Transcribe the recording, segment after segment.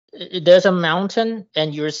there's a mountain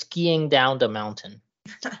and you're skiing down the mountain.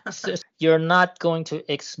 So you're not going to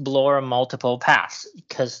explore multiple paths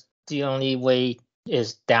because the only way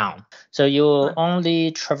is down. So you'll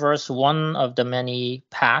only traverse one of the many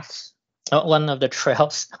paths, one of the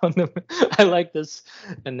trails. I like this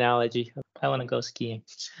analogy. I want to go skiing.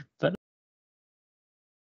 But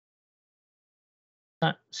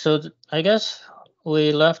so I guess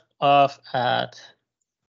we left off at,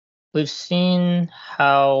 we've seen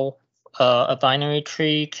how a binary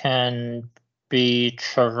tree can be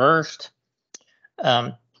traversed,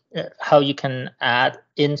 how you can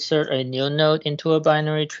insert a new node into a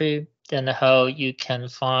binary tree, and how you can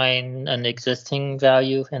find an existing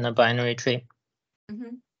value in a binary tree.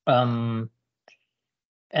 Mm-hmm.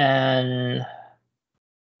 And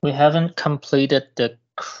we haven't completed the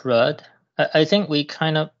CRUD. I think we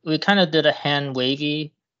kind of did a hand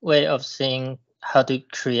wavy way of saying how to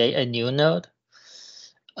create a new node.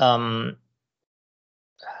 Hold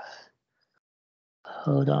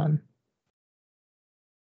on.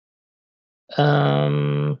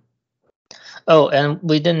 Oh, and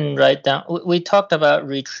we didn't write down. We talked about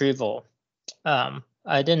retrieval.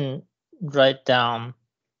 I didn't write down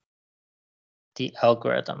the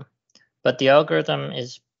algorithm, but the algorithm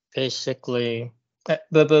is basically,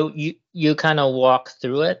 but you kind of walk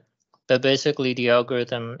through it. But basically, the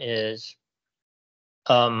algorithm is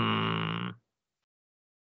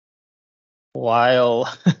while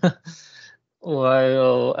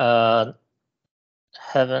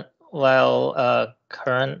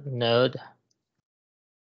current node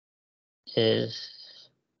is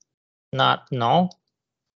not null,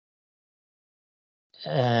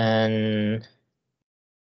 and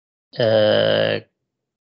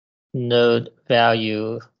node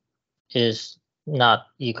value is not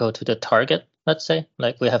equal to the target, let's say,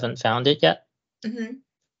 like we haven't found it yet. Mm-hmm.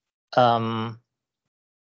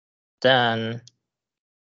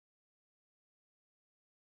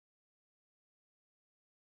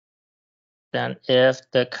 Then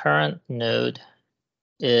if the current node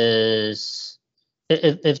is,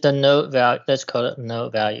 if the node value, let's call it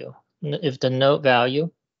node value. If the node value,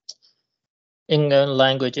 in the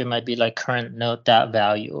language, it might be like current node dot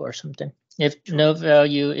value or something. If node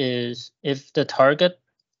value is, if the target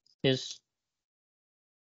is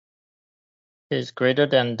greater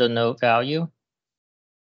than the node value,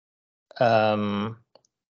 then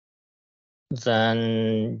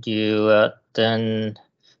then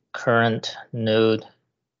current node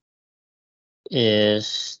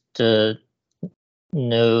is the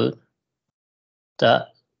node that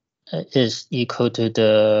is equal to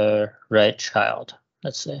the right child,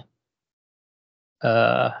 let's say.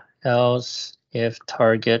 Else, if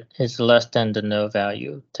target is less than the node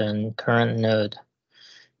value, then current node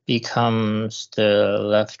becomes the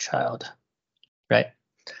left child, right?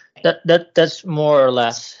 That's more or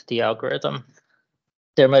less the algorithm.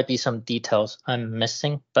 There might be some details I'm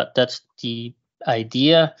missing, but that's the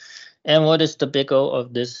idea. And what is the big goal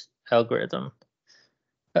of this algorithm?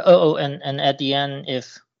 And at the end,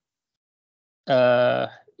 if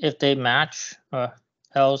they match, or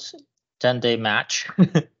else, then they match.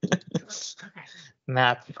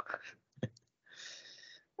 Match.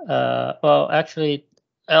 Well, actually,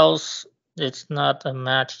 else it's not a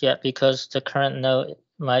match yet because the current node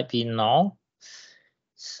might be null.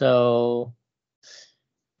 So,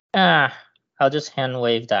 I'll just hand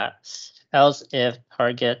wave that. Else, if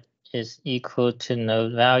target is equal to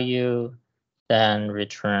node value, then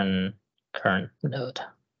return current node,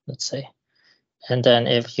 let's say. And then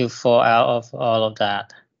if you fall out of all of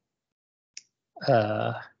that,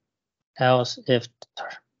 else if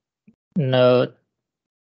node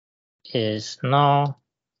is null,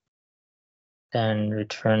 then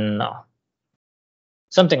return null.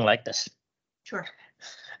 Something like this. Sure.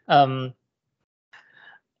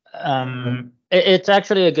 It's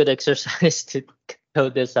actually a good exercise to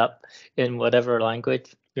code this up in whatever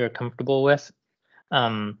language you're comfortable with.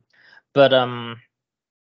 But I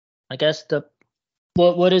guess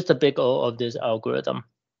what is the big goal of this algorithm?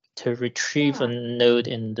 To retrieve a node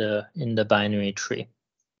in the binary tree.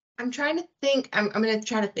 I'm trying to think. I'm going to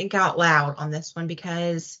try to think out loud on this one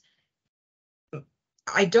because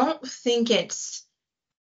I don't think it's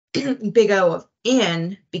big O of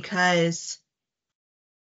n, because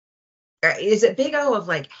is it big O of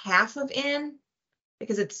like half of n?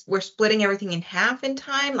 Because we're splitting everything in half in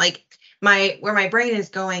time. Like where my brain is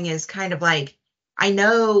going is kind of like, I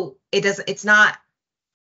know it's not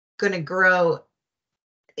going to grow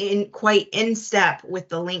quite in step with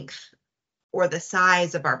the length or the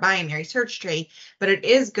size of our binary search tree, but it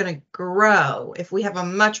is going to grow. If we have a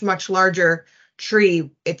much, much larger tree,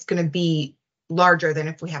 it's going to be larger than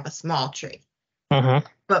if we have a small tree. Mm-hmm.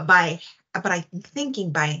 But I'm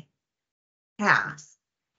thinking by half.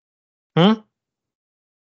 Hmm?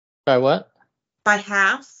 By what? By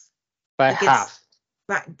half. By Like half.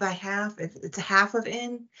 By half. It's a half of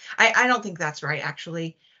n. I don't think that's right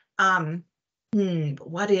actually.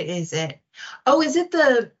 What is it? Oh, is it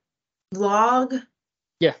the log?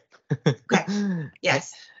 Yeah. Okay.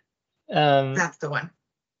 Yes. That's the one.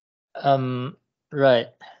 Right.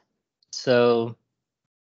 So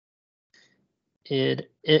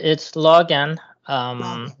it's log n.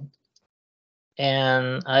 Log n.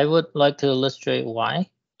 And I would like to illustrate why.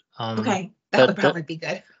 Okay, that would probably be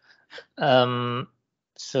good.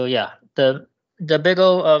 So yeah, the big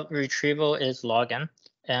O of retrieval is log n,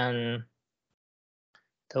 and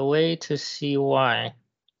the way to see why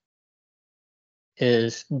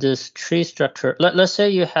is this tree structure. Let's say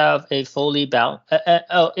you have a fully balanced.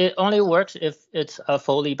 It only works if it's a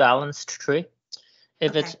fully balanced tree.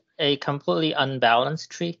 If it's a completely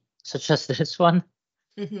unbalanced tree, such as this one,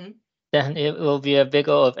 then it will be a big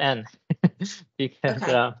O of n,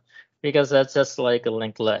 because that's just like a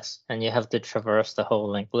linked list, and you have to traverse the whole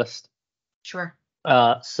linked list. Sure.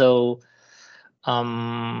 But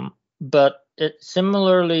it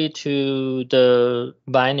similarly to the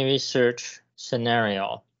binary search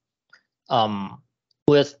scenario,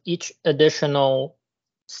 with each additional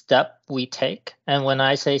step we take, and when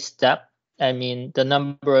I say step, I mean the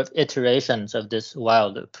number of iterations of this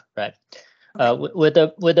while loop, right? With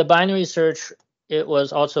the binary search, it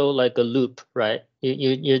was also like a loop, right?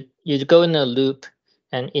 You go in a loop,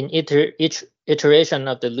 and in each iteration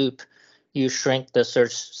of the loop, you shrink the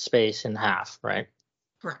search space in half, right?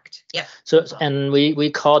 Correct. Yeah. So and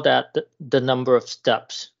we call that the number of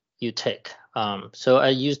steps you take. So I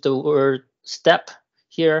use the word step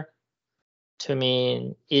here to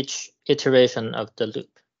mean each iteration of the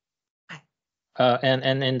loop.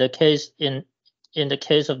 And in the case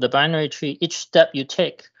of the binary tree, each step you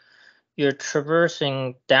take, you're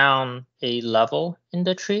traversing down a level in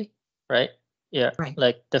the tree, right? Yeah. Right.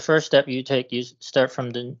 Like the first step you take, you start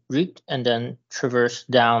from the root and then traverse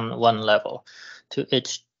down one level to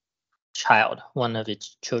each child, one of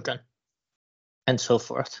its children, and so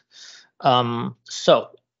forth.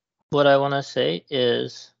 So what I want to say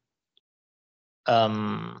is,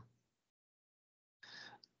 and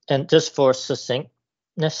just for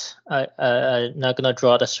succinctness, I'm not gonna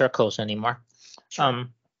draw the circles anymore. Sure.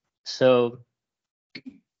 So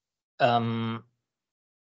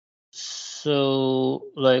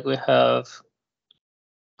like we have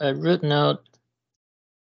a root node.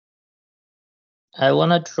 I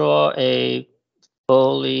want to draw a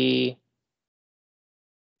fully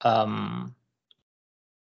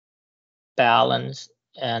balanced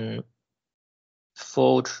and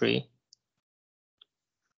full tree.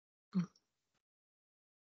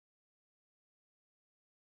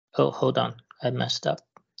 Oh, hold on, I messed up.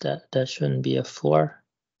 That shouldn't be a 4.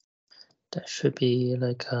 That should be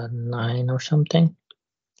like a 9 or something.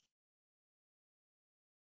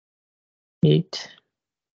 8.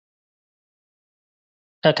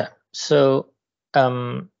 Okay, so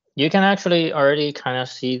you can actually already kind of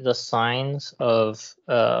see the signs of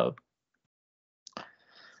the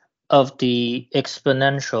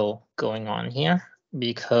exponential going on here,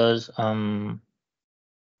 because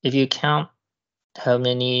if you count how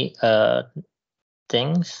many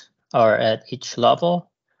things are at each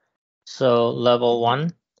level, so level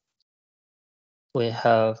 1 we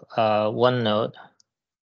have 1 node,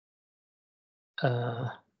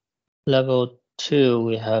 level 2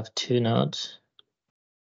 we have 2 nodes,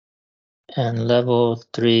 and level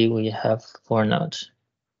 3 we have 4 nodes.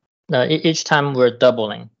 Each time we're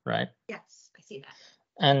doubling, right? Yes, I see that.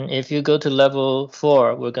 And if you go to level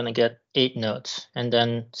 4, we're going to get 8 nodes, and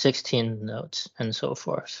then 16 nodes, and so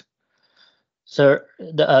forth. So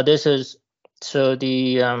this is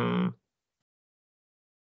the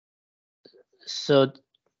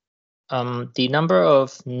number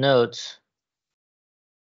of nodes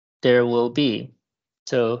there will be.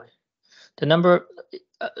 So the number,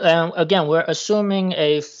 again, we're assuming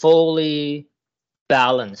a fully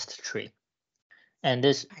balanced tree, and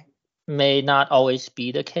this may not always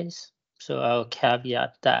be the case. So I'll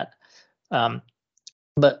caveat that.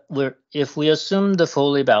 But if we assume the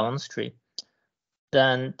fully balanced tree,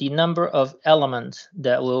 then the number of elements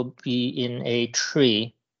that will be in a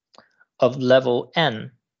tree of level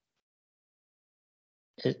n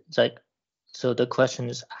is like, so the question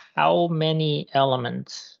is, how many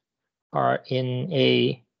elements are in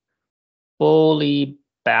a fully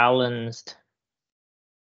balanced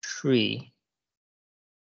tree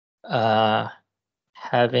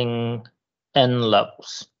having n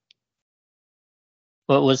levels?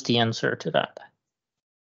 What was the answer to that?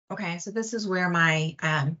 Okay, so this is where my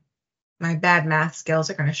my bad math skills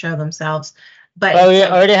are going to show themselves. But Well, it's we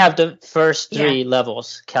like, already have the first Yeah. 3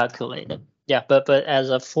 levels calculated. Yeah, but as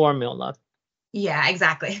a formula. yeah,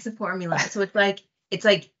 exactly. It's a formula. So it's like,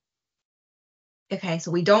 okay,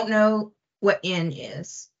 so we don't know what n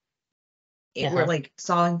is. We're Uh-huh. like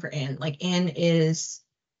solving for n. Like n is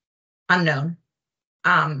unknown.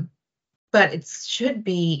 But it should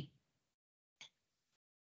be.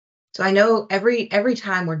 So I know every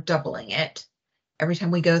time we're doubling it, every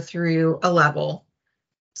time we go through a level.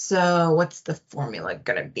 So what's the formula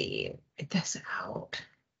gonna be? Write this out.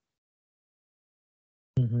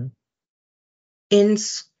 Mm-hmm. N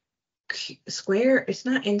square. It's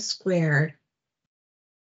not n squared.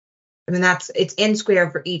 I mean, it's n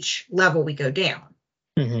squared for each level we go down.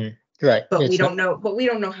 Mm-hmm. Right. But we don't know. But we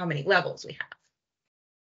don't know how many levels we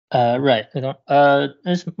have. Right. I don't.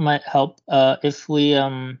 This might help. If we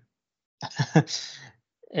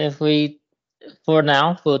if we for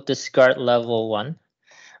now we'll discard level 1,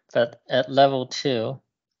 but at level 2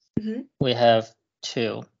 Mhm. we have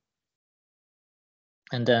 2,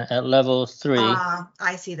 and then at level 3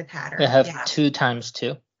 I see the pattern. we have Yeah. 2 times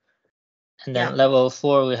 2, and then Yeah. level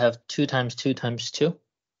 4 we have 2 times 2 times 2,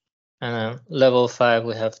 and then level 5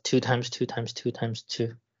 we have 2 times 2 times 2 times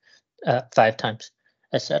 2, 5 times,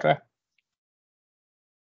 etc.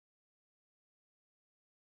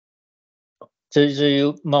 So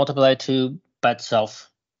you multiply 2 by itself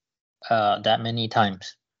that many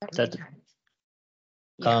times. That many times.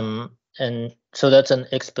 Yeah. And so that's an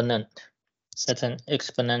exponent. That's an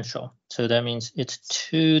exponential. So that means it's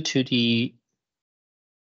 2 to the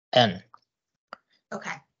n.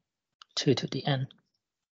 Okay. 2 to the n.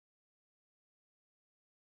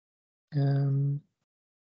 2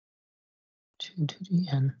 to the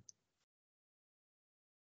n.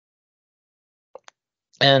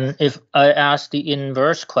 And if I ask the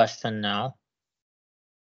inverse question now,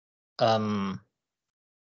 how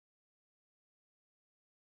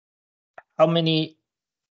many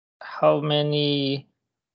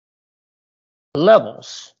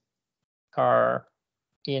levels are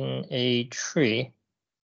in a tree,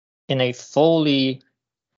 in a fully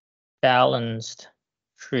balanced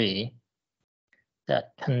tree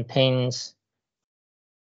that contains,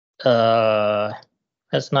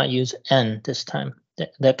 let's not use n this time,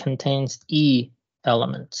 that contains e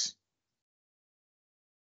elements?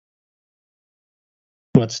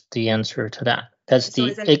 What's the answer to that? That's So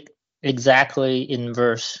the exactly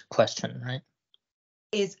inverse question, right?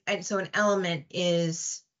 So an element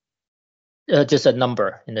is Just a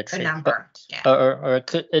number in the a tree. number. Yeah. Or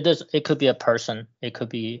it could be a person. It could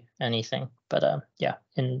be anything. But yeah,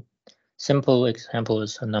 in simple example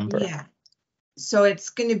is a number. Yeah. So it's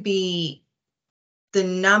going to be the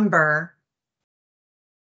number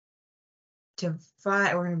we're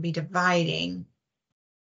going to be dividing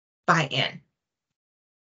by n.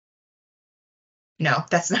 No,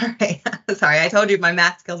 that's not right. Sorry, I told you my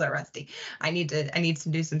math skills are rusty. I need to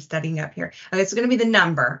do some studying up here. Okay, it's going to be the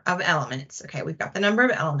number of elements. Okay, we've got the number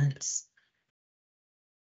of elements.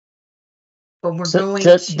 But we're going to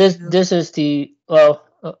this is the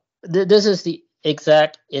this is the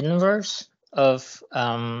exact inverse of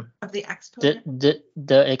the exponent.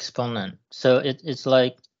 the exponent. So it's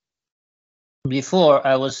like before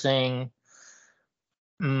I was saying,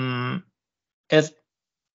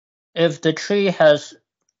 if the tree has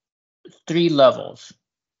 3 levels,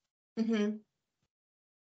 Mm-hmm.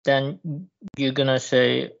 then you're gonna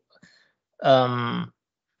say well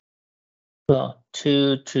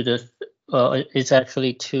 2 to the it's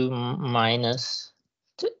actually 2 minus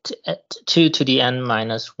 2 to the n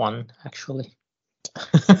minus 1 actually.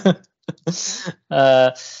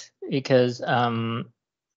 Because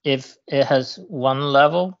if it has 1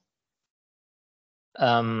 level,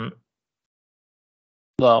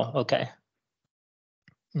 well, okay.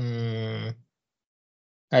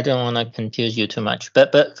 I don't want to confuse you too much,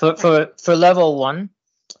 but for level 1,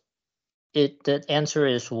 the answer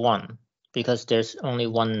is 1 because there's only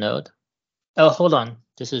 1 node. Oh, hold on,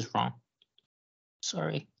 this is wrong.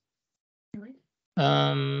 Sorry.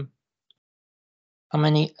 How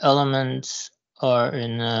many elements are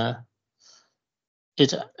in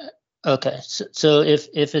it's okay. So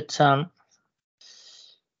if it's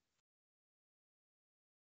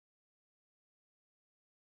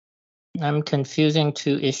I'm confusing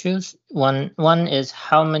 2 issues. One is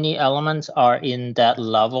how many elements are in that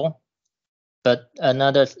level, but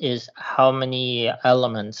another is how many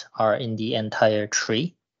elements are in the entire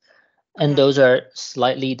tree, and those are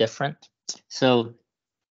slightly different. So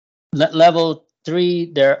level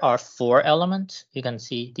 3, there are 4 elements. You can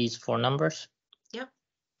see these 4 numbers. Yep.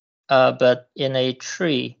 but in a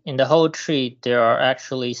tree, in the whole tree, there are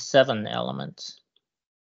actually 7 elements.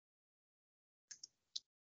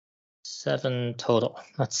 7 total,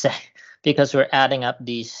 let's say, because we're adding up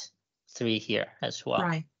these 3 here as well.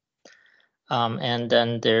 Right. And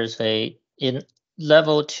then there's in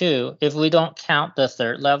level 2, if we don't count the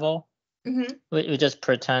 3rd level, we just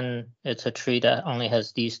pretend it's a tree that only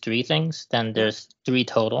has these 3 things, then there's 3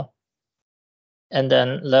 total. And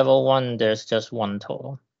then level 1, there's just 1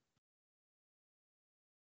 total.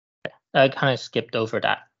 I kind of skipped over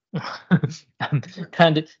that. I'm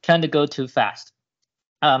trying to go too fast.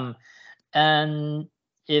 And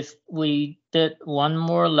if we did one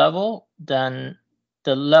more level, then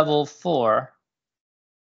the level 4,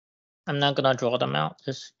 I'm not gonna draw them out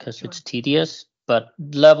just because it's tedious, but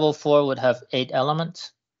level 4 would have 8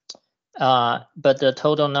 elements. But the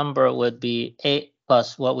total number would be 8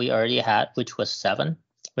 plus what we already had, which was 7,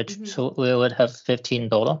 so we would have 15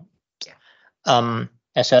 total. Yeah.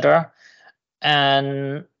 Etc.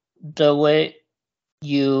 And the way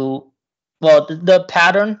the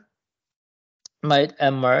pattern might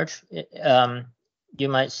emerge. You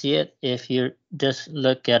might see it if you just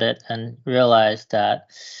look at it and realize that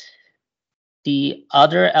the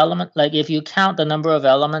other element, like if you count the number of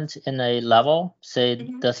elements in a level, say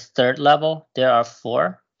the 3rd level, there are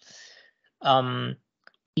 4.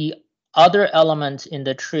 The other element in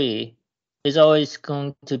the tree is always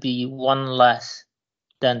going to be 1 less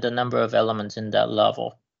than the number of elements in that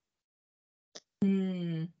level.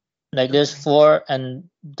 Like there's 4 and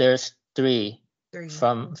there's 3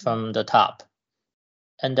 from the top,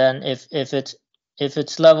 and then if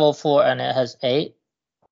it's level 4 and it has 8,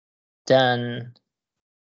 then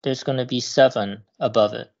there's going to be 7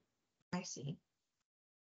 above it. I see.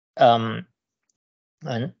 And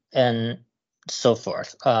so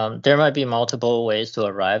forth. There might be multiple ways to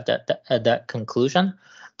arrive at that conclusion,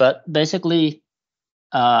 but basically,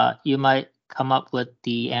 you might come up with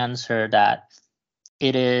the answer that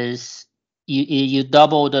it is you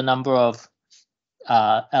double the number of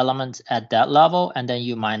elements at that level, and then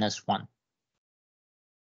you minus 1.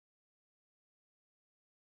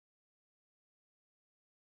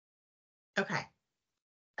 Okay.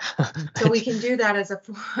 So we can do that as a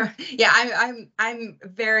 4. Yeah, I'm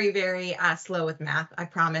very, very slow with math. I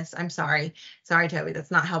promise. I'm sorry. Sorry, Toby.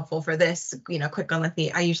 That's not helpful for this. Quick on the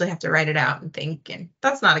feet. I usually have to write it out and think, and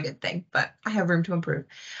that's not a good thing, but I have room to improve.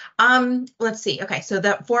 Let's see. Okay, so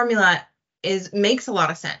that formula makes a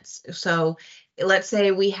lot of sense. So let's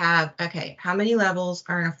say we have, how many levels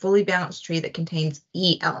are in a fully balanced tree that contains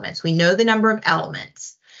E elements? We know the number of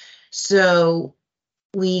elements. So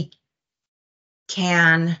we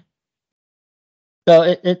can.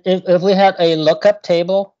 So if we had a lookup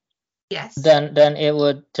table, yes, then it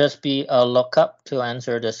would just be a lookup to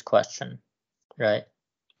answer this question, right?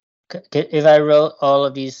 If I wrote all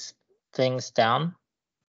of these things down,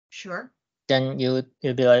 sure, then you'd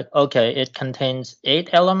be like, okay, it contains 8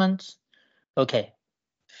 elements. Okay,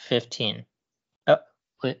 15.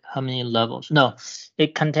 Wait, how many levels? No,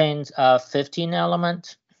 it contains 15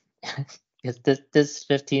 elements. this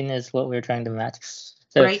 15 is what we're trying to match.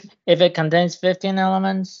 So right. If it contains 15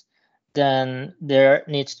 elements, then there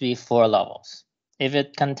needs to be 4 levels. If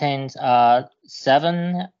it contains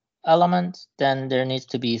 7 elements, then there needs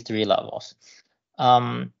to be 3 levels.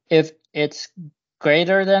 If it's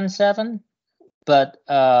greater than 7, but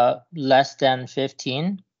less than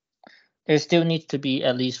 15, there still needs to be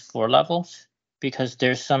at least 4 levels, because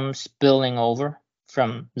there's some spilling over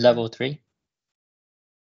from level 3.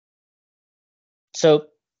 So,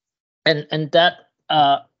 and that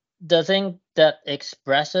the thing that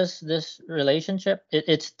expresses this relationship,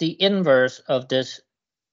 it's the inverse of this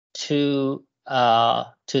 2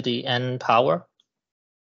 to the n power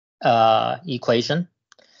equation,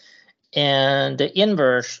 and the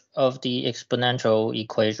inverse of the exponential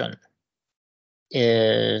equation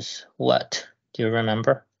is what? Do you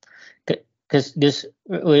remember? Because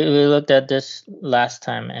we looked at this last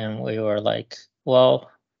time and we were like,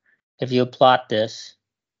 well, if you plot this,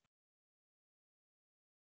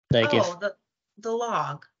 like the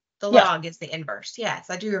log. The log is the inverse. Yes,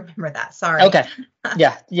 I do remember that. Sorry. Okay.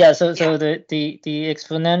 Yeah. So the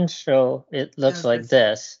exponential, it looks like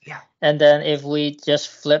this. Yeah. And then if we just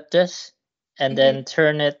flip this and then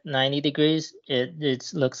turn it 90 degrees,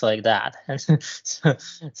 it looks like that. And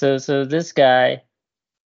so this guy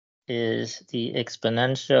is the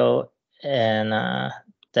exponential, and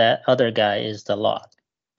that other guy is the log.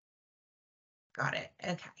 Got it.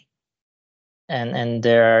 Okay. And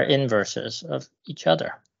there are inverses of each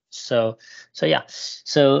other. So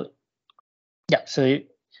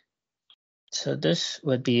this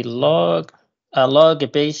would be log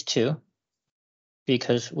log base 2,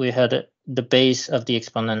 because we had the base of the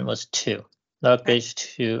exponent was 2. Log base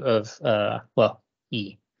 2 of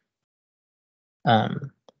e.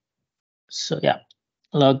 So yeah,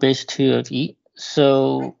 log base 2 of e.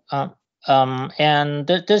 So and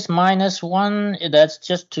this -1, that's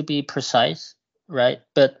just to be precise, right?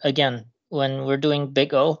 But again, when we're doing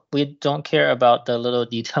big O, we don't care about the little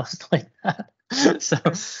details like that.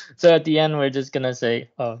 So at the end, we're just gonna say,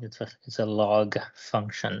 oh, it's a log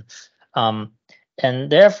function, and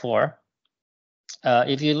therefore,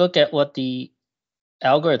 if you look at what the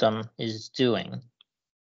algorithm is doing,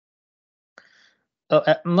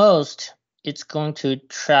 at most, it's going to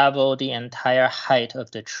travel the entire height of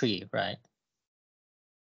the tree, right?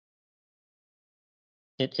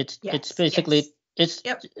 It's basically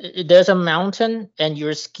there's a mountain and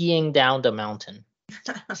you're skiing down the mountain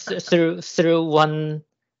through one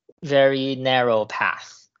very narrow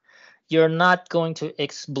path. You're not going to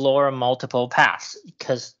explore multiple paths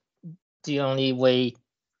because the only way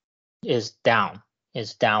is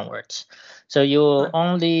downwards. So you will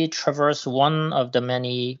only traverse one of the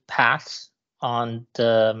many paths on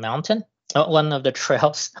the mountain. One of the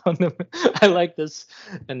trails. I like this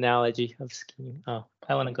analogy of skiing. Oh,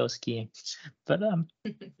 I want to go skiing, but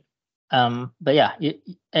yeah,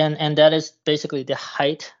 and that is basically the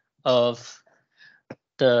height of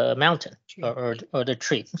the mountain or the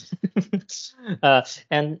tree.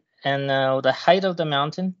 And the height of the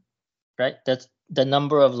mountain, right? That's the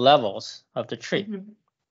number of levels of the tree,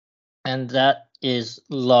 and that is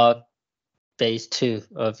log base 2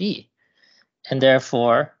 of e, and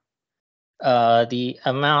therefore the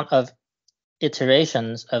amount of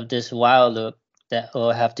iterations of this while loop that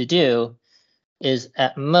we'll have to do is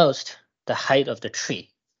at most the height of the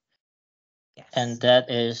tree. Yes. And that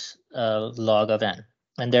is log of n.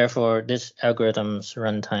 And therefore, this algorithm's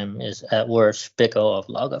runtime is at worst big O of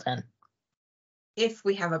log of n. If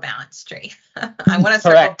we have a balanced tree. I want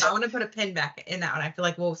to put a pin back in that one. I feel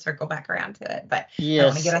like we'll circle back around to it, but yes, I don't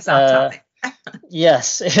want to get us off topic.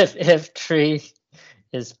 Yes, if tree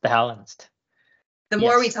is balanced. The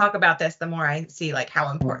more we talk about this, the more I see like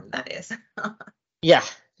how important that is. Yeah,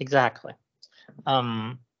 exactly.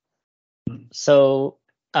 So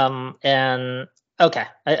and okay,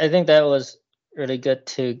 I think that was really good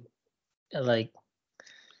to like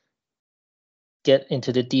get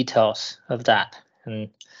into the details of that and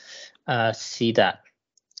see that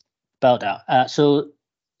about that. So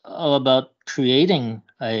all about creating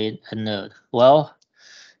a node. Well,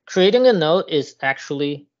 creating a node is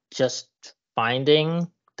actually just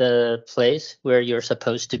finding the place where you're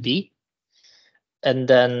supposed to be, and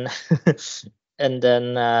then and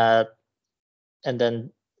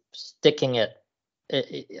then sticking it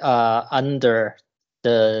under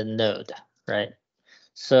the node, right?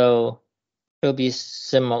 So it'll be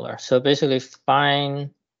similar. So basically find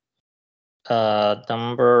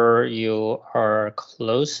number you are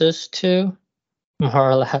closest to,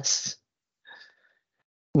 more or less,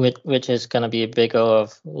 which is going to be a big O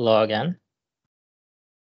of log n.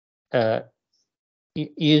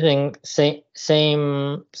 Using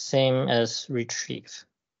same as retrieve.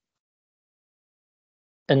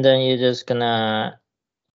 And then you're just gonna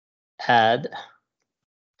add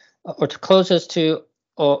or to closest to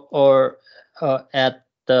or at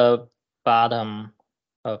the bottom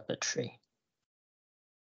of the tree.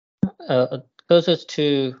 Closest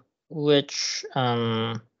to which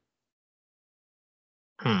let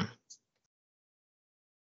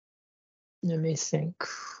me think.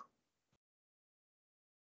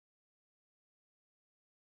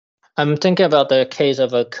 I'm thinking about the case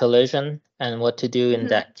of a collision and what to do in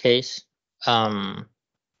that case.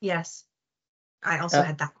 Yes, I also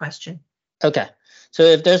had that question. Okay, so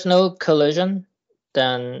if there's no collision,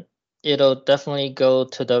 then it'll definitely go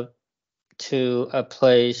to a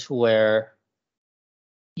place where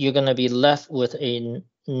you're gonna be left with a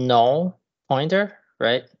null pointer,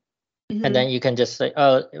 right? And then you can just say,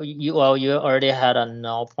 oh, you already had a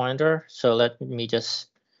null pointer, so let me just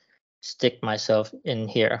stick myself in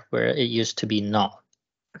here where it used to be null.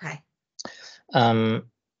 Okay.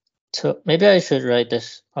 So maybe I should write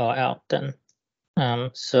this all out then.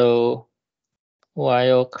 So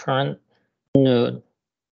while current node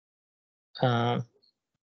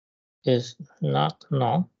is not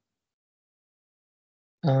null,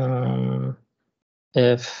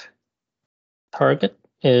 if target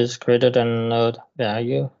is greater than node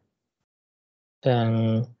value,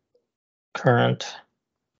 then current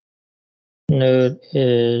node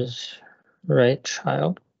is right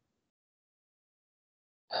child.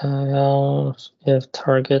 Else if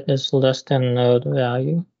target is less than node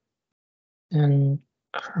value, and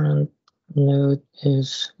current node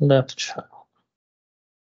is left child.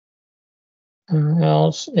 Or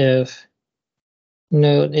else if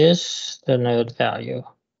node is the node value,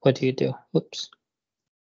 what do you do? Oops.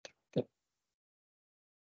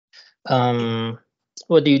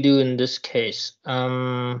 What do you do in this case?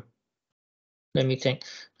 Let me think.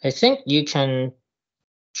 I think you can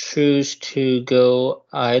choose to go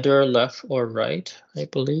either left or right, I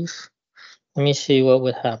believe. Let me see what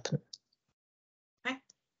would happen. Okay.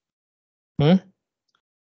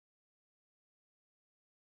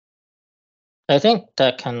 I think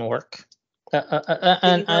that can work.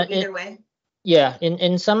 Can you go either way? Yeah,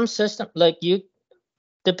 in some system, like you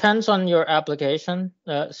depends on your application.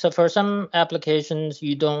 So for some applications,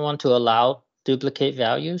 you don't want to allow duplicate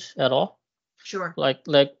values at all. Sure. Like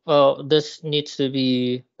this needs to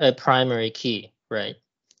be a primary key, right?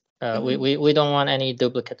 We don't want any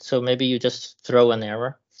duplicates, so maybe you just throw an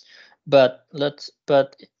error. But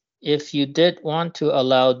if you did want to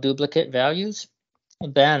allow duplicate values,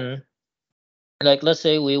 then like let's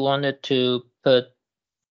say we wanted to put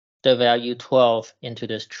the value 12 into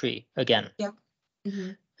this tree again. Yeah.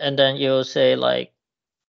 Mm-hmm. And then you'll say like,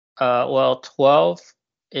 well, 12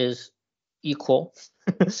 is equal.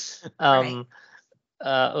 Right.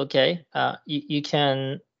 Okay. You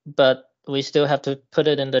can, but we still have to put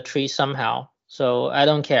it in the tree somehow. So I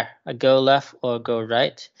don't care. I go left or go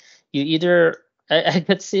right. You either I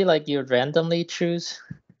could see like you randomly choose,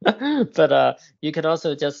 but you could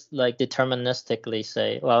also just like deterministically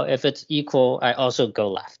say, well, if it's equal, I also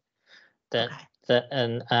go left. Then Okay.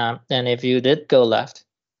 and if you did go left,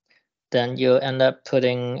 then you end up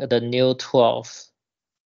putting the new 12.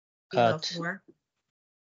 Below 4.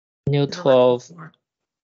 New 12.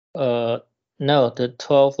 No, the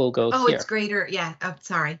 12 will go here. It's greater. Yeah. Oh,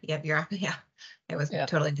 sorry. Yep, you're yeah. I was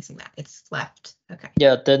totally missing that. It's left. Okay.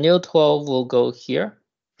 Yeah, the new 12 will go here.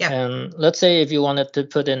 Yeah. And let's say if you wanted to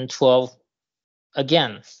put in 12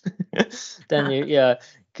 again, then you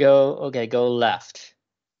go left,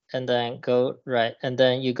 and then go right, and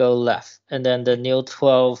then you go left, and then the new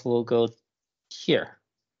 12 will go here,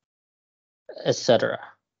 etc.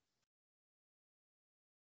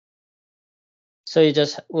 So you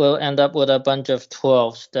just will end up with a bunch of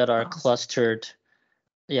 12s that are clustered.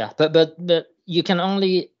 Yeah, but you can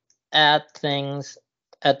only add things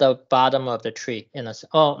at the bottom of the tree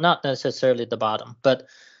not necessarily the bottom, but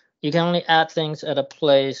you can only add things at a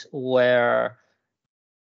place where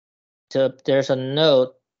there's a node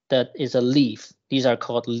that is a leaf. These are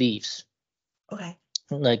called leaves. Okay.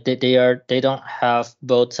 Like they don't have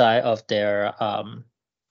both sides of their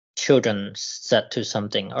children set to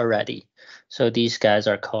something already. So these guys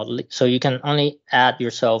are called so you can only add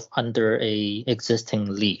yourself under a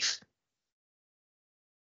existing leaf.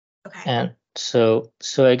 Okay. And so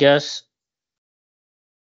I guess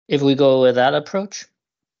if we go with that approach,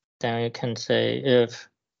 then you can say if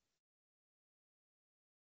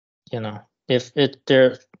it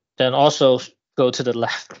there, then also go to the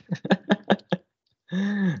left.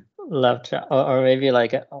 Left, or maybe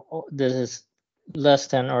like this is less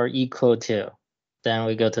than or equal to, then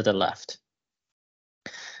we go to the left.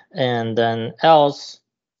 And then else,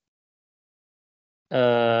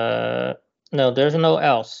 no, there's no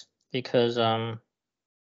else because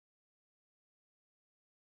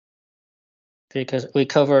we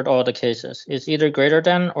covered all the cases. It's either greater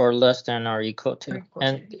than or less than or equal to.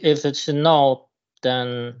 And if it's null,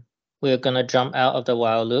 then we're gonna jump out of the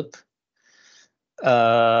while loop.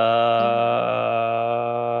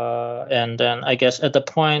 And then I guess at the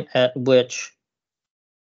point at which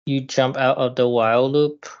you jump out of the while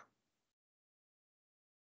loop,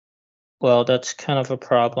 well, that's kind of a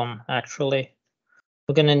problem, actually.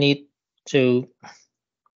 We're gonna need to.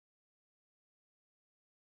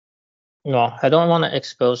 No, I don't want to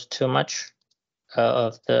expose too much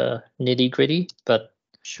of the nitty gritty, but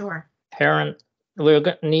sure. We're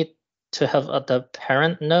gonna need to have the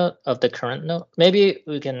parent node of the current node. Maybe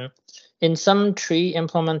we can, in some tree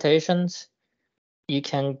implementations, you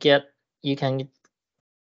can get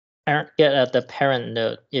at the parent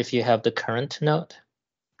node if you have the current node.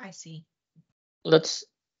 I see. Let's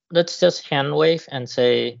just hand wave and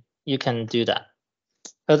say you can do that.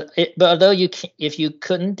 But although if you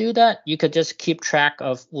couldn't do that, you could just keep track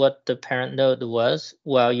of what the parent node was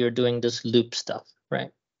while you're doing this loop stuff,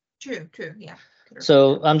 right? True, yeah.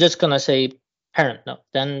 So I'm just gonna say parent node.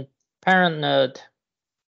 Then parent node.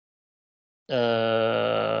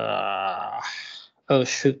 Oh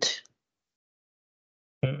shoot.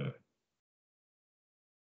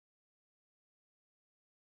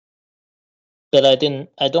 But I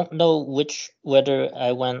don't know whether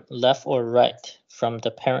I went left or right from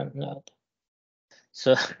the parent node.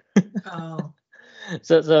 So Oh,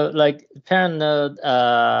 So like parent node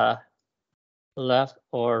left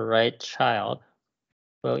or right child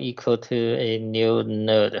will equal to a new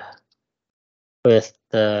node with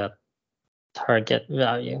the target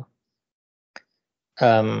value.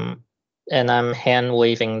 And I'm hand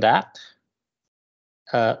waving that.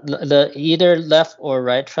 The either left or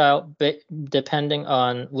right child, depending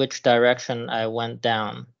on which direction I went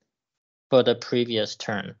down for the previous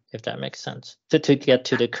turn, if that makes sense, to get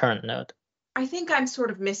to the current node. I think I'm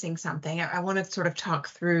sort of missing something. I want to sort of talk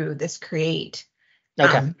through this create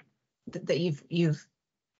Okay. that you've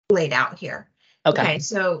laid out here. Okay.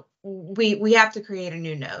 So we have to create a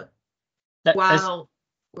new node.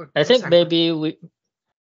 I think maybe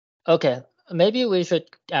maybe we should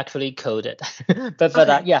actually code it.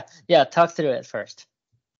 but yeah, talk through it first.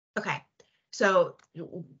 Okay. So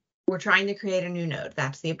we're trying to create a new node.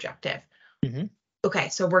 That's the objective. Mm-hmm. Okay,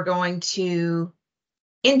 so we're going to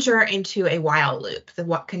enter into a while loop. The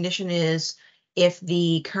what condition is if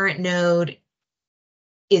the current node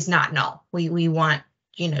is not null. We want,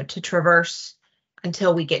 to traverse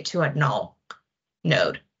until we get to a null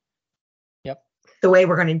node. Yep. The way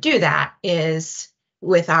we're going to do that is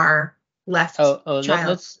with our left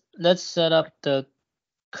child. Let's set up the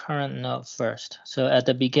current node first. So at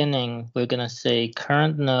the beginning, we're gonna say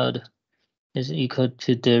current node is equal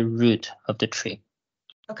to the root of the tree.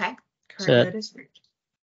 Okay. Current node is root.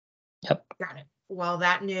 Yep. Got it. Well,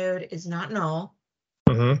 that node is not null.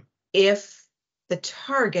 Mm-hmm. If the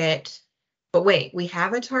target, but wait, we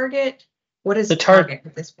have a target. What is the target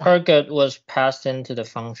at this point? Target was passed into the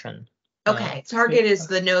function. Okay, target is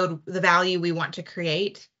the node, the value we want to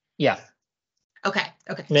create. Yeah. Okay.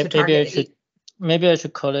 Maybe I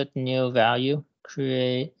should call it new value.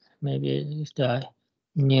 Create maybe the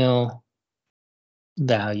new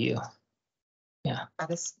value. Yeah.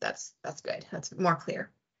 That's good. That's more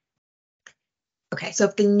clear. Okay, so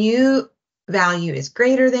if the new value is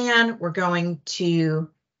greater than, we're going to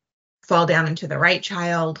fall down into the right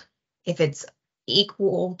child. If it's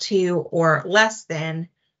equal to or less than,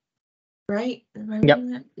 right?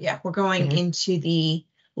 Yep. Yeah, we're going into the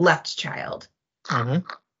left child. Mm-hmm.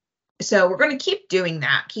 So we're going to keep doing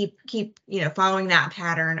that. Keep following that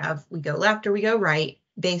pattern of we go left or we go right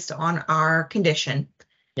based on our condition.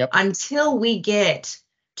 Yep. Until we get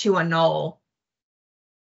to a null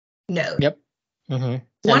node. Yep. Mm-hmm.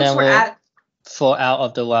 Once we're fall out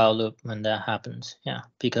of the while loop when that happens. Yeah,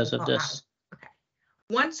 because of this. Okay.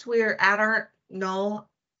 Once we're at our null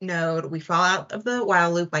node, we fall out of the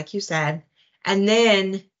while loop, like you said, and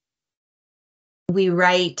then we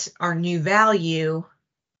write our new value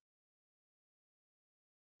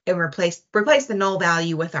and replace the null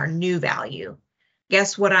value with our new value.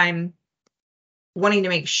 Guess what I'm wanting to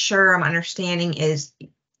make sure I'm understanding is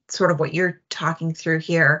sort of what you're talking through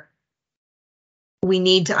here. We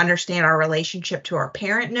need to understand our relationship to our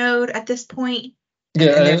parent node at this point. And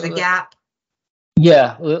there's a gap.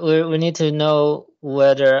 Yeah, we need to know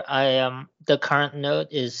whether the current node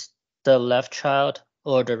is the left child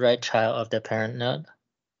or the right child of the parent node.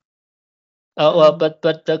 Well, but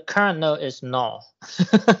the current node is null.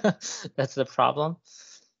 That's the problem.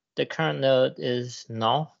 The current node is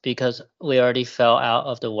null because we already fell out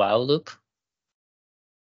of the while loop.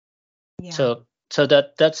 Yeah. So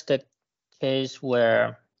that's the case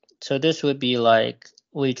where, so this would be like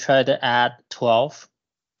we try to add 12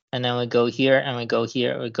 and then we go here and we go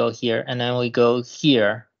here, we go here, and then we go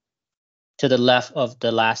here to the left of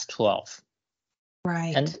the last 12.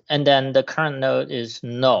 Right. And then the current node is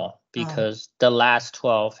null because the last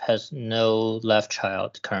 12 has no left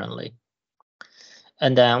child currently.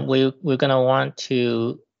 And then we're gonna want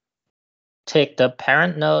to take the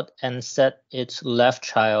parent node and set its left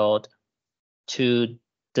child to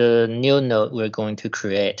the new node we're going to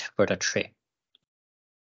create for the tree.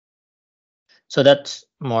 So that's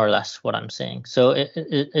more or less what I'm saying. So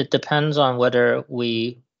it depends on whether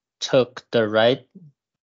we took the right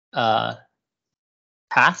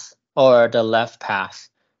path or the left path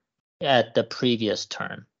at the previous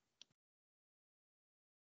turn.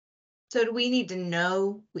 So do we need to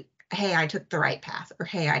know, hey, I took the right path, or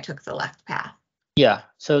hey, I took the left path? Yeah.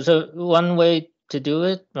 So one way to do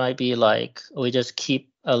it might be like we just keep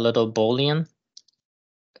a little Boolean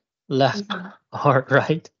left or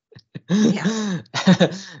right. Yeah.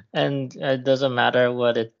 And it doesn't matter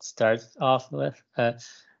what it starts off with.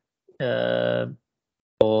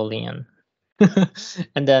 Boolean.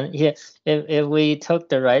 And then here, if we took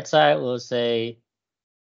the right side, we'll say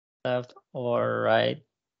left or right.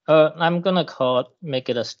 I'm gonna make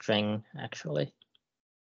it a string actually.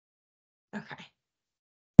 Okay.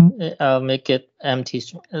 I'll make it empty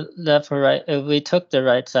string. Left or right. If we took the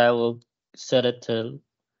right side, we'll set it to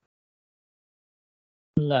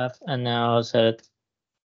left, and now I'll set it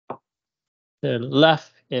to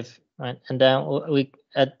left. If right, and then we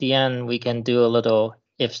at the end we can do a little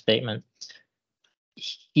if statement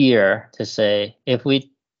here to say if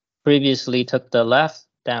we previously took the left,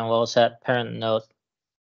 then we'll set parent node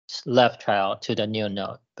left child to the new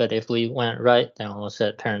node. But if we went right, then we'll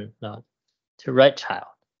set parent node to right child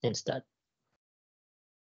instead.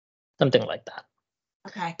 Something like that.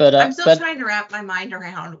 Okay. But I'm still trying to wrap my mind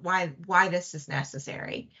around why this is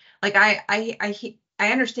necessary. Like I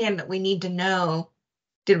understand that we need to know,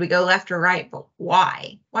 did we go left or right, but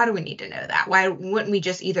why? Why do we need to know that? Why wouldn't we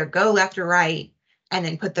just either go left or right and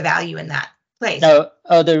then put the value in that place? No,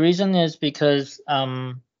 the reason is because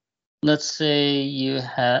let's say you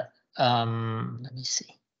had let me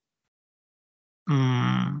see.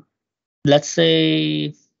 Let's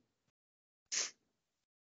say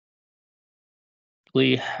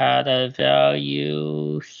we had a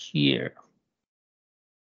value here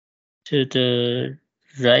to the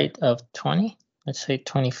right of 20. Let's say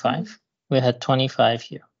 25. We had 25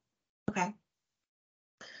 here. Okay.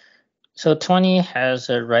 So 20 has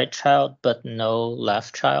a right child but no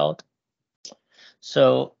left child.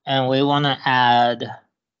 So, and we want to add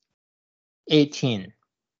 18.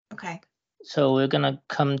 Okay. So we're gonna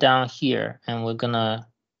come down here and we're gonna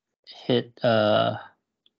hit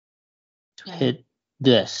hit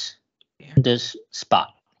this this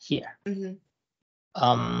spot here.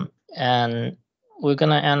 And we're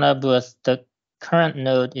gonna end up with the current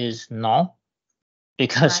node is null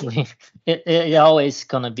because it always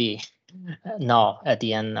gonna be null at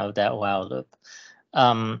the end of that while loop.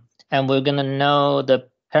 And we're gonna know the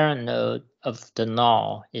parent node of the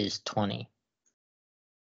null is 20.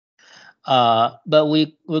 But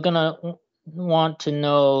we're gonna want to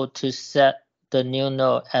know to set the new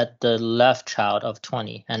node at the left child of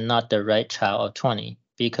 20 and not the right child of 20,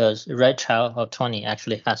 because the right child of 20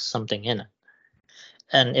 actually has something in it.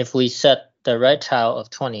 And if we set the right child of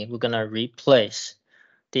 20, we're gonna replace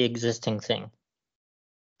the existing thing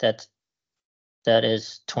that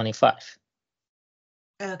is 25.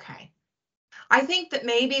 Okay. I think that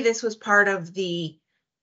maybe this was part of the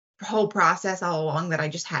whole process all along that I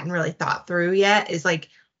just hadn't really thought through yet, is like,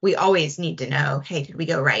 we always need to know, hey, did we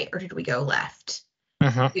go right or did we go left?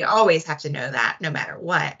 We always have to know that no matter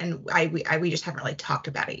what. And we just haven't really talked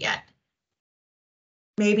about it yet.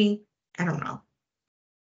 Maybe, I don't know.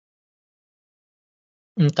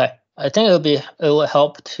 Okay. I think it will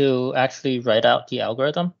help to actually write out the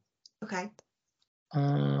algorithm. Okay.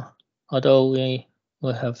 Although we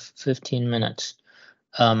will have 15 minutes.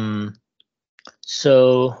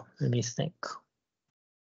 So let me think.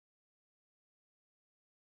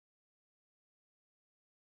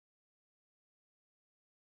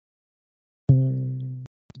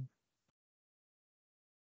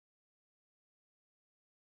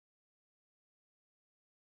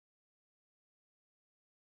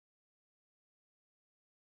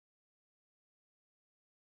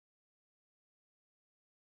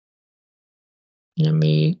 Let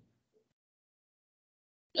me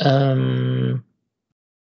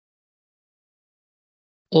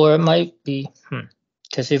or it might be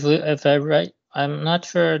because if I write, I'm not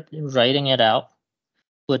sure writing it out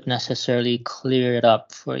would necessarily clear it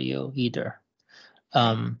up for you either.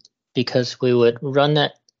 Because we would run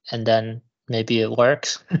it and then maybe it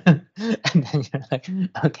works and then you're like,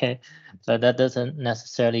 okay, but that doesn't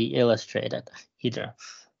necessarily illustrate it either.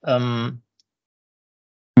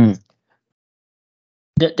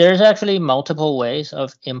 There's actually multiple ways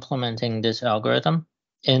of implementing this algorithm,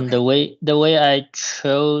 and the way I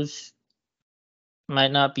chose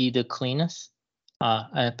might not be the cleanest,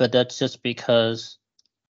 but that's just because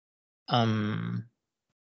I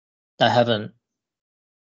haven't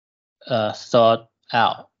thought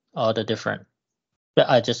out all the different, but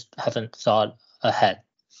I just haven't thought ahead.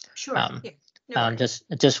 Sure. No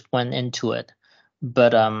just went into it,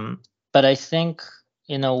 but I think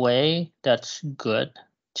in a way that's good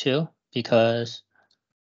too, because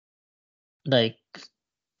like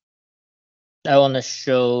I want to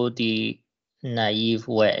show the naive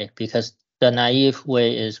way, because the naive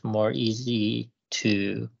way is more easy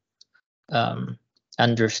to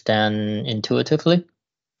understand intuitively.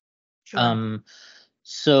 Sure.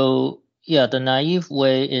 So yeah, the naive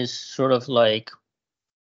way is sort of like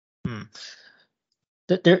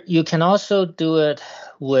there. You can also do it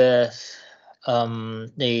with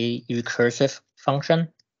a recursive function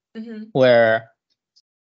where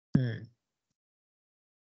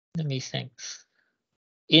let me think.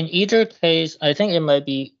 In either case, I think it might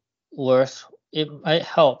be worth it might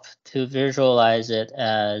help to visualize it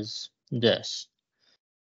as this.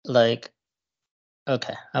 Like,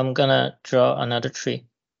 okay, I'm gonna draw another tree.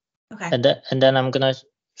 Okay. And then I'm gonna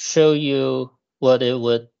show you what it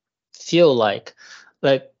would feel like.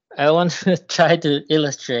 Like, I want to try to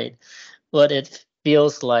illustrate what it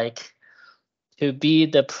feels like to be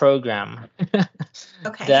the program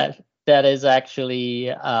Okay. that is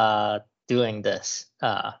actually doing this.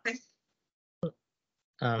 Okay.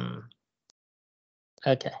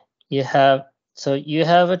 Okay, you have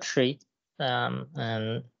a tree,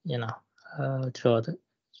 and draw the.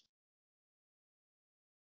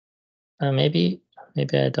 Maybe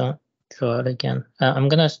I don't draw it again. I'm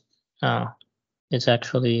gonna. It's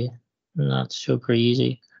actually not super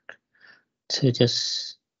easy to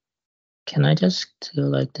just. Can I just do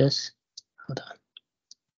like this? Hold on.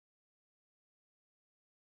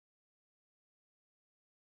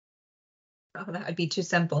 Oh, that would be too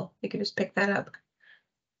simple. You could just pick that up.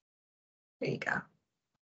 There you go.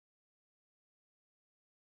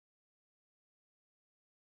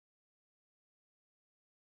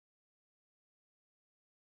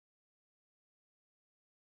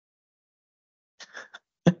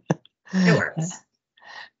 It works.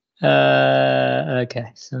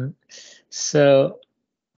 Okay. So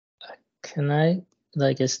can I,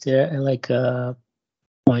 like, is there like a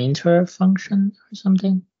pointer function or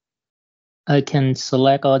something? I can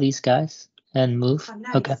select all these guys and move. Oh,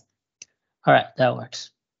 nice. Okay. All right, that works.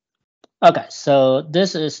 Okay, so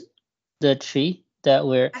this is the tree that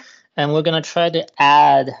we're gonna try to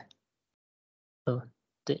add. Oh,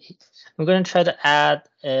 we're gonna try to add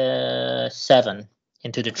 7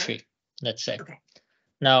 into the tree. Let's say. Okay.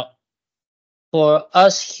 Now, for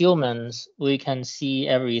us humans, we can see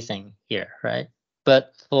everything here, right?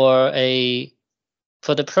 But for the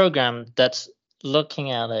program that's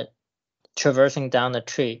looking at it, traversing down the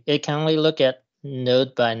tree, it can only look at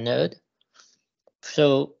node by node.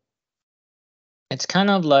 So it's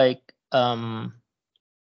kind of like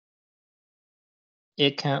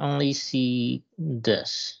it can only see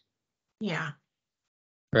this. Yeah.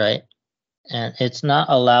 Right? And it's not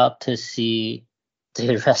allowed to see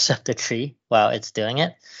the rest of the tree while it's doing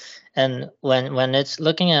it. And when it's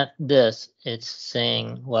looking at this, it's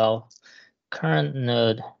saying, well, current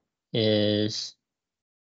node is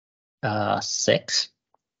 6.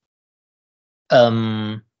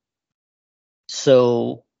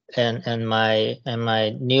 So and my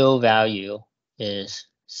new value is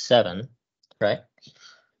 7, right?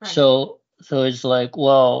 So it's like,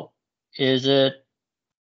 well, is it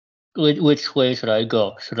which way should I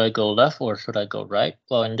go? Should I go left or should I go right?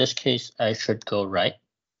 Well, in this case, I should go right.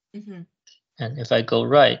 Mm-hmm. And if I go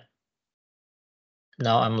right,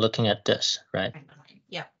 now I'm looking at this, right?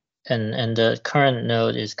 Yeah. And the current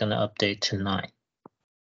node is going to update to 9.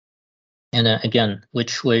 And then again,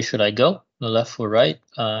 which way should I go? The left or right?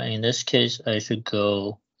 In this case, I should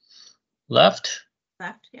go left.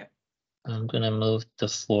 Left, yep. I'm going to move the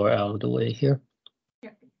 4 out of the way here.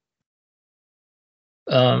 Yep.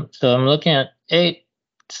 So I'm looking at 8.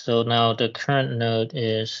 So now the current node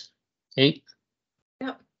is 8.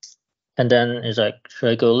 Yep. And then it's like, should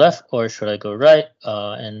I go left or should I go right?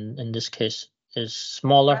 And in this case, is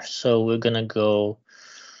smaller, right. So we're gonna go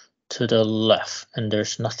to the left, and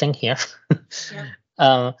there's nothing here.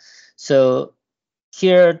 Yep. So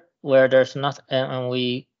here where there's nothing, and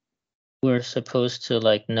we're supposed to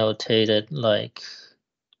like notate it like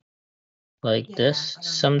this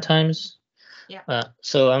sometimes. Yeah.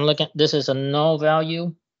 So I'm looking. This is a null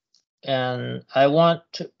value. And I want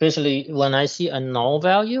to basically, when I see a null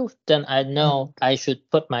value, then I know I should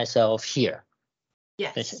put myself here.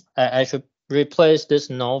 Yes. I should replace this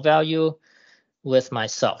null value with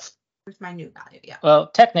myself. With my new value, yeah. Well,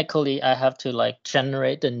 technically, I have to like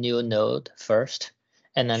generate the new node first,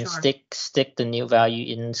 and then stick the new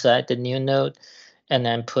value inside the new node, and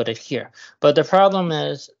then put it here. But the problem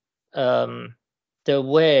is the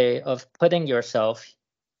way of putting yourself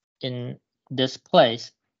in this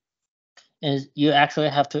place is you actually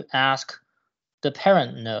have to ask the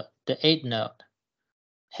parent node, the 8 node,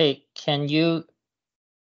 hey, can you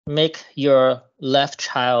make your left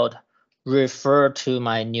child refer to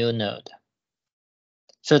my new node?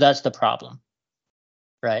 So that's the problem,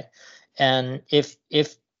 right? And if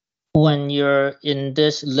when you're in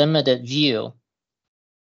this limited view,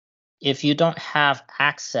 if you don't have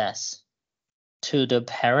access to the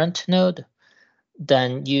parent node,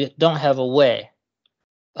 then you don't have a way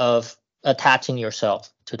of attaching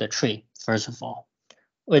yourself to the tree, first of all,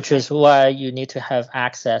 which is why you need to have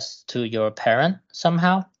access to your parent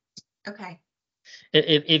somehow. Okay.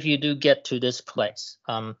 If you do get to this place.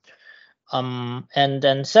 And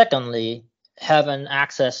then secondly, having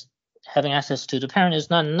access to the parent is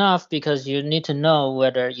not enough, because you need to know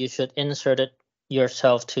whether you should insert it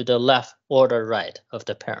yourself to the left or the right of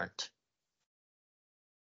the parent.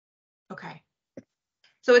 Okay.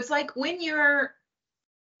 So it's like when you're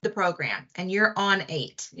the program and you're on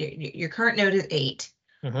 8, your current node is 8.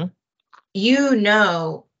 Mm-hmm. You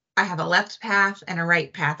know, I have a left path and a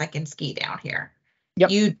right path I can ski down here.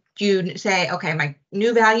 Yep. You say, okay, my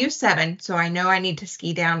new value is 7, so I know I need to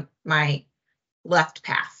ski down my left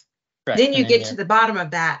path. Right. Then you get to the bottom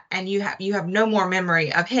of that, and you have no more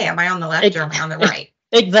memory of, hey, am I on the left or am I on the right?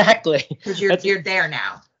 Exactly. Because you're there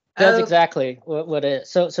now. That's exactly what it is.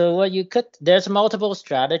 So what you could, there's multiple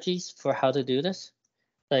strategies for how to do this.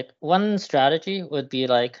 Like, one strategy would be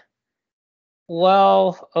like,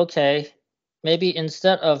 well, okay, maybe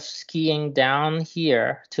instead of skiing down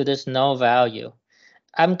here to this null value,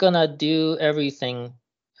 I'm gonna do everything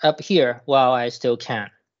up here while I still can.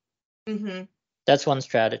 Mm-hmm. That's one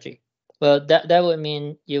strategy. Well, that would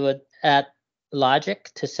mean you would add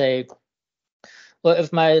logic to say, well,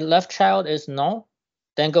 if my left child is null,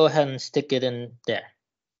 then go ahead and stick it in there.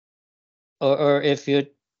 Or if you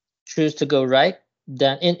choose to go right,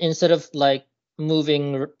 then instead of like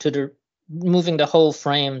moving the whole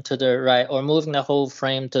frame to the right or moving the whole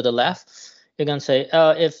frame to the left, you're gonna say,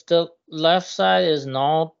 if the left side is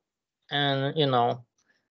null, and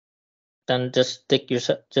then just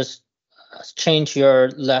change your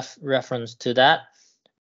left reference to that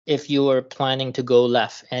if you were planning to go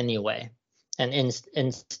left anyway, and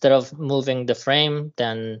instead of moving the frame,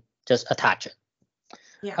 then just attach it.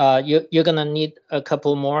 Yeah. You're gonna need a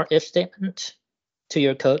couple more if statements to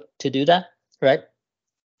your code to do that, right?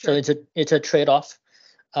 Sure. So it's a trade-off.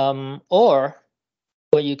 Or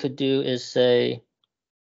what you could do is say,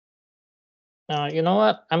 you know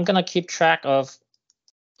what? I'm gonna keep track of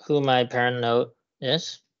who my parent node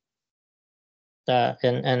is.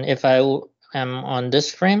 And if I am on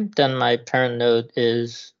this frame, then my parent node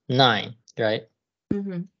is 9, right?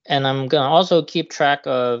 Mm-hmm. And I'm gonna also keep track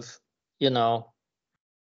of,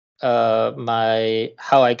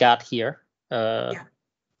 how I got here. Yeah.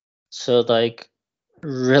 So like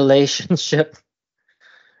relation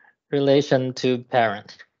to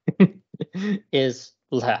parent is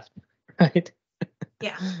left, right?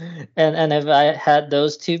 Yeah. And if I had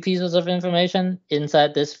those two pieces of information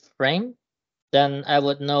inside this frame, then I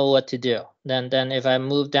would know what to do. Then if I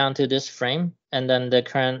move down to this frame and then the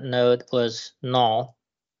current node was null,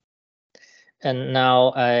 and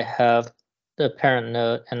now I have the parent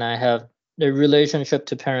node and I have the relationship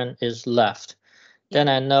to parent is left, then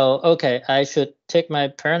I know, okay, I should take my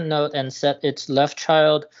parent node and set its left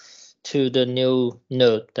child to the new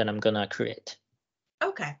node that I'm gonna create.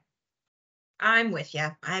 Okay. I'm with you.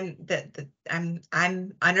 I'm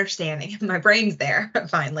understanding. My brain's there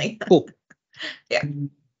finally. Cool. Yeah.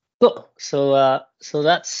 Cool. So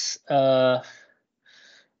that's I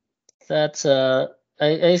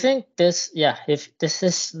think this, if this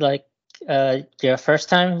is like your first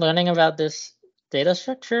time learning about this data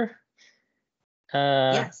structure,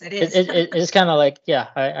 yes, it is. It's kind of like,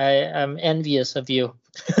 I'm envious of you.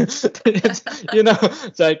 It's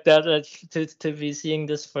like that, to be seeing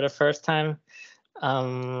this for the first time.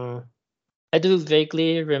 I do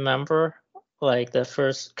vaguely remember like the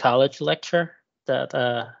first college lecture that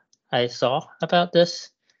I saw about this,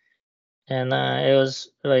 and it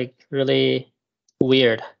was like really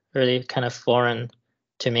weird, really kind of foreign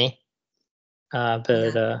to me,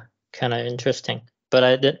 but kind of interesting. But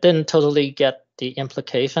I didn't totally get the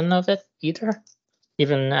implication of it either,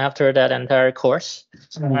 even after that entire course,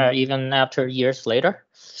 even after years later.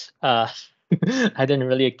 I didn't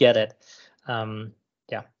really get it.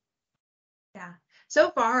 Yeah. So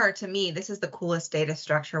far, to me, this is the coolest data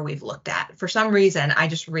structure we've looked at. For some reason, I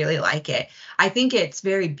just really like it. I think it's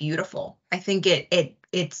very beautiful. I think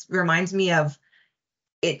it reminds me of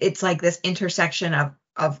it's like this intersection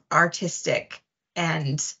of artistic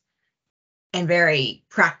and very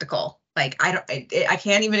practical. Like I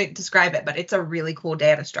can't even describe it, but it's a really cool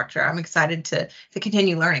data structure. I'm excited to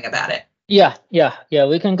continue learning about it. Yeah,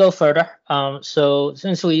 we can go further. So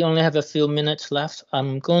since we only have a few minutes left,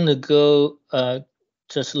 I'm going to go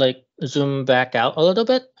just like zoom back out a little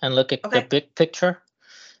bit and look at the big picture.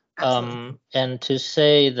 Absolutely. And to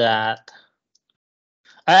say that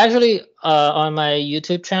I actually on my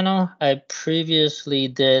YouTube channel, I previously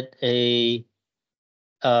did a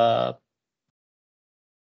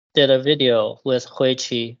video with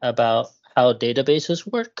Huiqi about how databases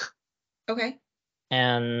work. Okay.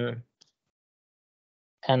 And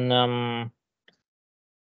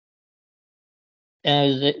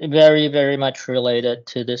very, very much related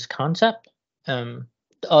to this concept.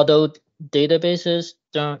 Although databases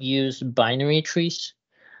don't use binary trees.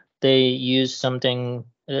 They use something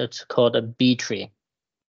that's called a B tree.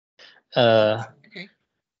 Okay.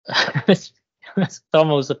 It's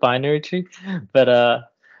almost a binary tree, but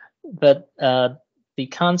the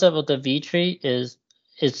concept of the V tree is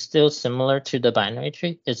still similar to the binary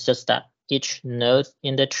tree. It's just that each node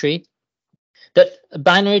in the tree, the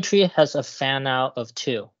binary tree has a fan out of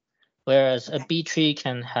 2, whereas a Okay. B tree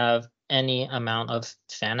can have any amount of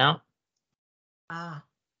fan out. Ah.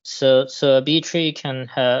 So a B tree can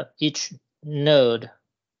have each node.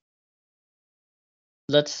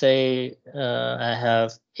 Let's say I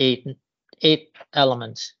have eight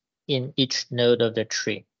elements in each node of the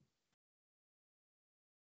tree.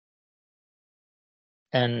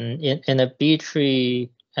 And in a B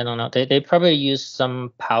tree, I don't know, they probably use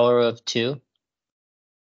some power of 2,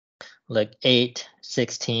 like 8,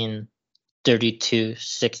 16, 32,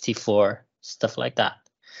 64, stuff like that.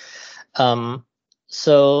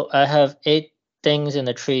 So I have 8 things in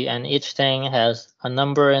the tree, and each thing has a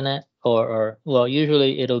number in it, or well,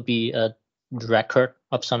 usually it'll be a record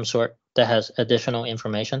of some sort that has additional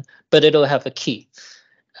information, but it'll have a key.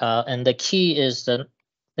 And the key is the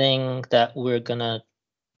thing that we're gonna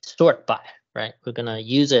sort by, right? We're gonna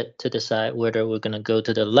use it to decide whether we're gonna go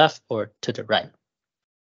to the left or to the right.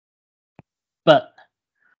 But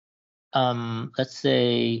let's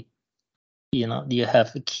say you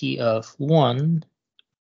have a key of 1,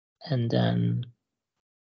 and then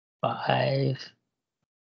 5,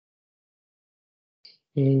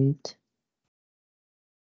 8.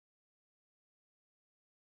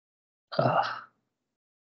 Come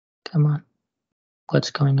on,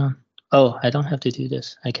 what's going on? Oh, I don't have to do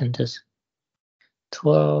this. I can just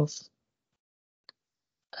 12,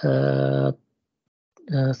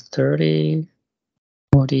 30,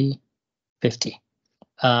 40, 50.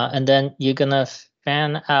 And then you're gonna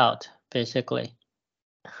fan out basically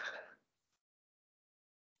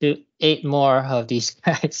to 8 more of these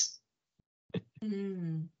guys.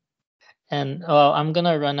 Mm. And well, I'm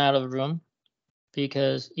gonna run out of room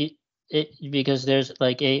because because there's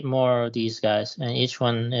like 8 more of these guys, and each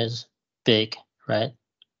one is big, right?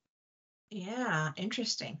 Yeah,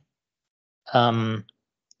 interesting. And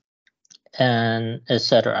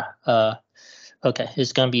etc. Okay,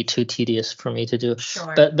 it's gonna be too tedious for me to do.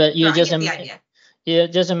 Sure. But you No, I just get the idea. you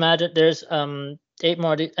just imagine there's 8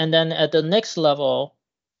 more, and then at the next level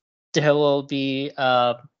there will be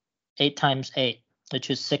 8 times 8, which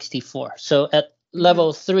is 64. So at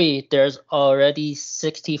level 3, there's already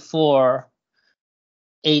 64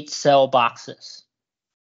 8-cell boxes.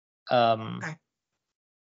 Okay.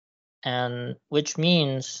 And which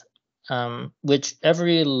means which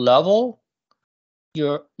every level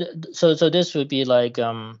so this would be like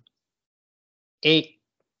 8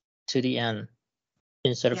 to the n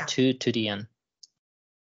instead of Yeah. 2 to the n.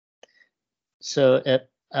 So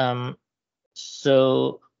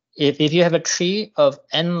if you have a tree of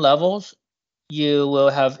n levels, you will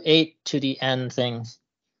have 8 to the n things,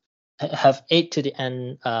 have 8 to the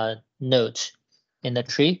n nodes in the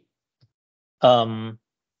tree.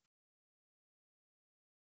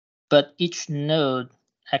 But each node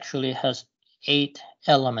actually has 8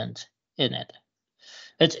 elements in it.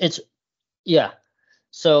 It's yeah.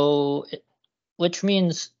 So which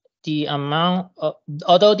means the amount of,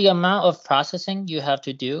 although the amount of processing you have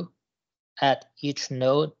to do at each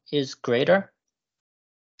node is greater,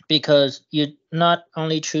 because you're not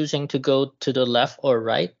only choosing to go to the left or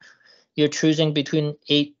right, you're choosing between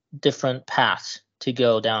 8 different paths to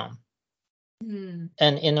go down.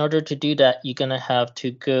 And in order to do that, you're gonna have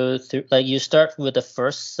to go through, like, you start with the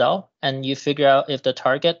first cell and you figure out if the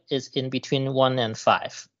target is in between 1 and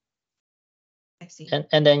 5. I see.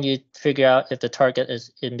 And then you figure out if the target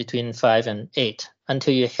is in between 5 and 8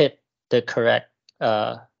 until you hit the correct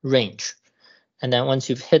range. And then once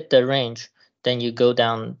you've hit the range, then you go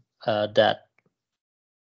down that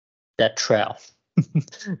trail.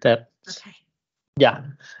 Okay. Yeah.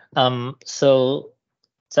 So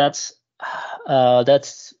that's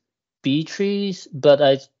B trees, but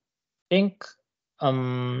I think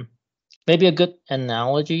maybe a good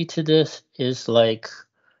analogy to this is like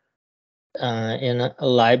in a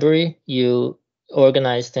library, you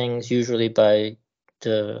organize things usually by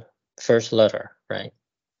the first letter, right?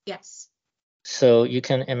 Yes. So you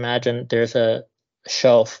can imagine there's a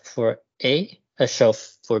shelf for A, a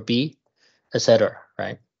shelf for B, etc.,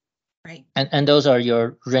 right? Right. And those are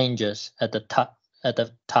your ranges at the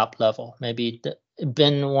top level. Maybe the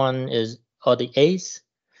bin 1 is all the A's,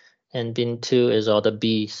 and bin 2 is all the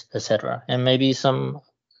B's, etc. And maybe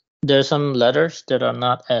there's some letters that are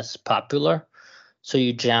not as popular, so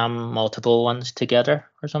you jam multiple ones together,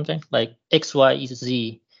 or something. Like X, Y,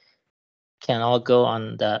 Z can all go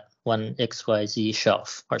on that one XYZ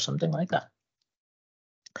shelf or something like that.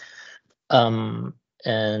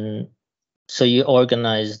 And so you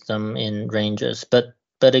organize them in ranges, but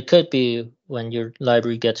it could be when your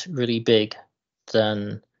library gets really big,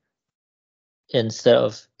 then instead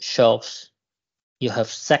of shelves, you have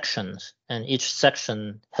sections, and each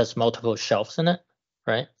section has multiple shelves in it,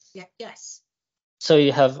 right? Yeah. Yes. So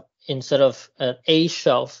you have, instead of an A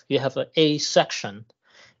shelf, you have an A section,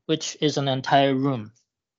 which is an entire room.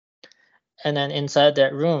 And then inside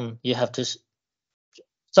that room, you have to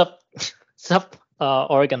sub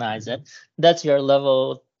organize it. That's your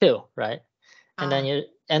level 2, right? And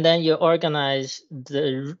then you organize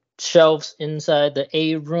the shelves inside the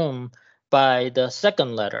A room by the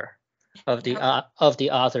second letter of the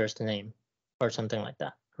author's name or something like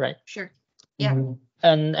that, right? Sure. Yeah.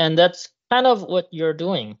 And that's kind of what you're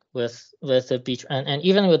doing with the beach, and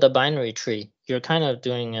even with the binary tree, you're kind of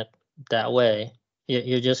doing it that way.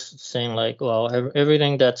 You're just saying like, well,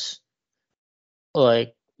 everything that's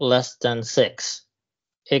like less than 6,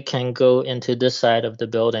 it can go into this side of the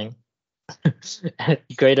building.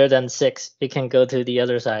 Greater than 6, it can go to the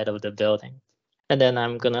other side of the building. And then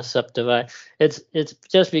I'm gonna subdivide. It's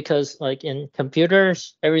just because like in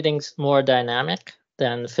computers, everything's more dynamic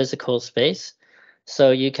than physical space.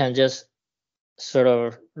 So you can just sort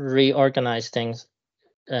of reorganize things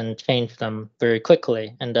and change them very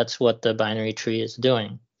quickly. And that's what the binary tree is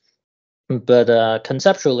doing. But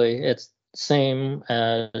conceptually, it's same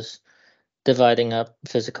as dividing up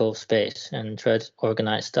physical space and try to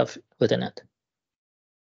organize stuff within it.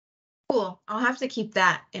 Cool. I'll have to keep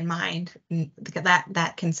that in mind.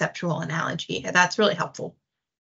 That conceptual analogy. That's really helpful.